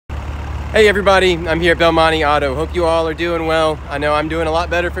Hey everybody, I'm here at Belmonte Auto. Hope you all are doing well. I know I'm doing a lot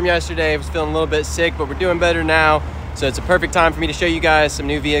better from yesterday. I was feeling a little bit sick, but we're doing better now. So it's a perfect time for me to show you guys some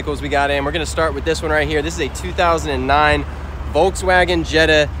new vehicles we got in. We're gonna start with this one right here. This is a 2009 Volkswagen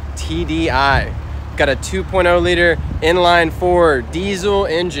Jetta TDI. Got a 2.0 liter inline-4 diesel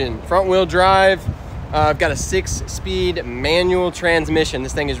engine, front wheel drive. I've got a 6-speed manual transmission.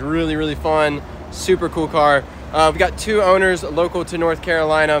 This thing is really fun, super cool car. We've got 2 owners, local to North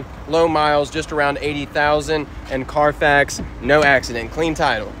Carolina, low miles, just around 80,000, and Carfax, no accident, clean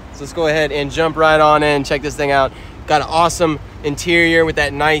title. So let's go ahead and jump right on in, check this thing out. Got an awesome interior with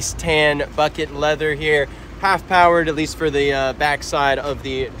that nice tan bucket leather here, half powered, at least for the back side of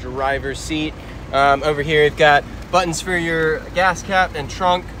the driver's seat. Over here, we've got buttons for your gas cap and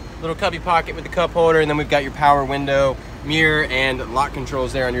trunk, little cubby pocket with the cup holder, and then we've got your power window, mirror, and lock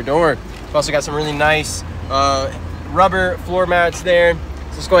controls there on your door. We've also got some really nice rubber floor mats there. So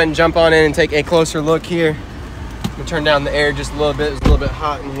let's go ahead and jump on in and take a closer look here. We'll turn down the air just a little bit. It's a little bit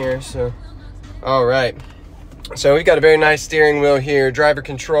hot in here, so. All right. So we've got a very nice steering wheel here, driver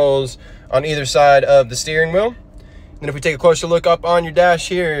controls on either side of the steering wheel. And if we take a closer look up on your dash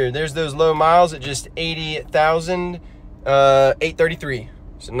here, there's those low miles at just 80,833.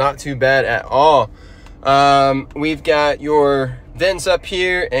 So not too bad at all. We've got your vents up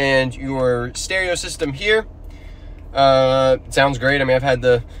here and your stereo system here. Sounds great. I mean, I've had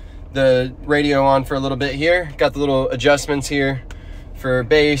the radio on for a little bit here. Got the little adjustments here for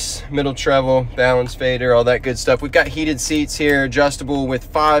bass, middle treble, balance fader, all that good stuff. We've got heated seats here, adjustable with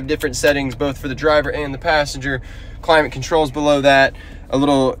 5 different settings, both for the driver and the passenger. Climate controls below that. A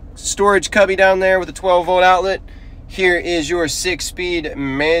little storage cubby down there with a 12-volt outlet. Here is your 6-speed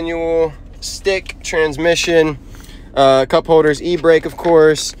manual stick transmission. Cup holders, e-brake, of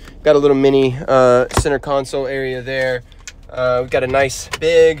course. Got a little mini center console area there. We've got a nice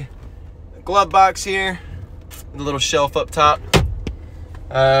big glove box here with a little shelf up top.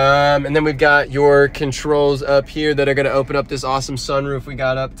 And then we've got your controls up here that are going to open up this awesome sunroof we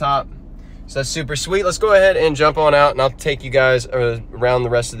got up top. So that's super sweet. Let's go ahead and jump on out, and I'll take you guys around the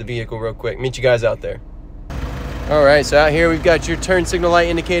rest of the vehicle real quick. Meet you guys out there. All right, so out here we've got your turn signal light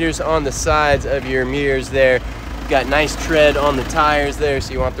indicators on the sides of your mirrors there. You've got nice tread on the tires there,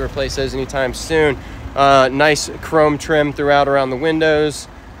 so you won't have to replace those anytime soon. Nice chrome trim throughout around the windows.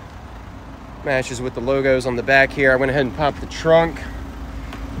 Matches with the logos on the back here. I went ahead and popped the trunk.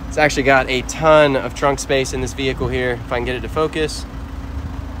 It's actually got a ton of trunk space in this vehicle here. If I can get it to focus.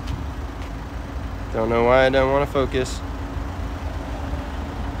 Don't know why I don't want to focus.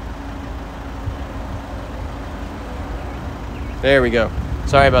 There we go.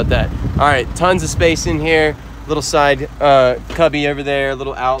 Sorry about that. All right, tons of space in here. Little side cubby over there,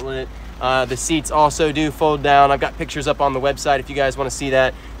 little outlet. The seats also do fold down. I've got pictures up on the website if you guys want to see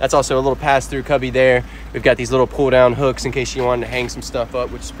that. That's also a little pass-through cubby there. We've got these little pull-down hooks in case you wanted to hang some stuff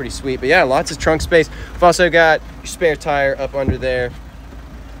up, which is pretty sweet. But yeah, lots of trunk space. We've also got your spare tire up under there.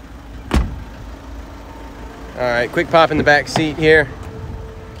 All right, quick pop in the back seat here.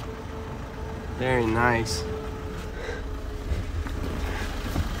 Very nice.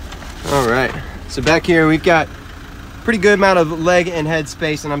 All right, so back here we've got pretty good amount of leg and head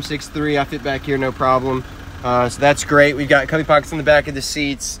space, and I'm 6'3". I fit back here no problem. So that's great. We've got cubby pockets in the back of the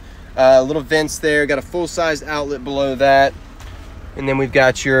seats, little vents there, got a full-sized outlet below that, and then we've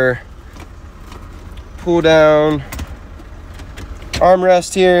got your pull-down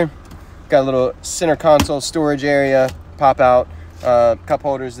armrest here. Got a little center console storage area, pop-out cup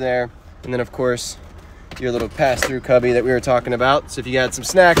holders there, and then of course your little pass-through cubby that we were talking about. So if you got some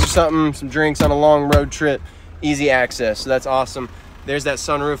snacks or something, some drinks on a long road trip, easy access. So that's awesome. There's that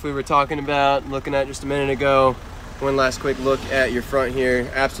sunroof we were talking about, looking at just a minute ago. One last quick look at your front here.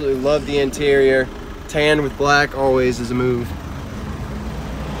 Absolutely love the interior. Tan with black always is a move.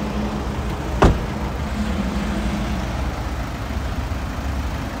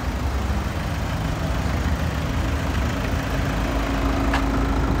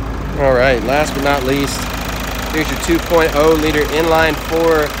 All right, last but not least, here's your 2.0 liter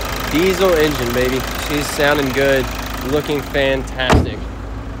inline-4 diesel engine, baby. She's sounding good, looking fantastic.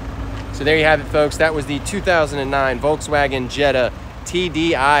 So there you have it, folks. That was the 2009 Volkswagen Jetta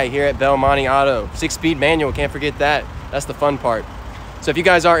TDI here at Belmonte Auto. 6-speed manual, can't forget that. That's the fun part. So if you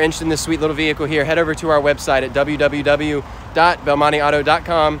guys are interested in this sweet little vehicle here, head over to our website at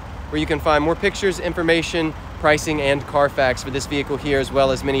www.belmonteauto.com, where you can find more pictures, information, pricing, and Carfax for this vehicle here, as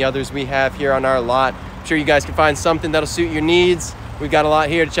well as many others we have here on our lot. I'm sure you guys can find something that'll suit your needs. We've got a lot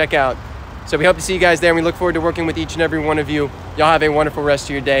here to check out. So we hope to see you guys there, and we look forward to working with each and every one of you. Y'all have a wonderful rest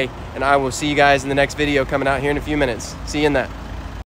of your day, and I will see you guys in the next video coming out here in a few minutes. See you in that.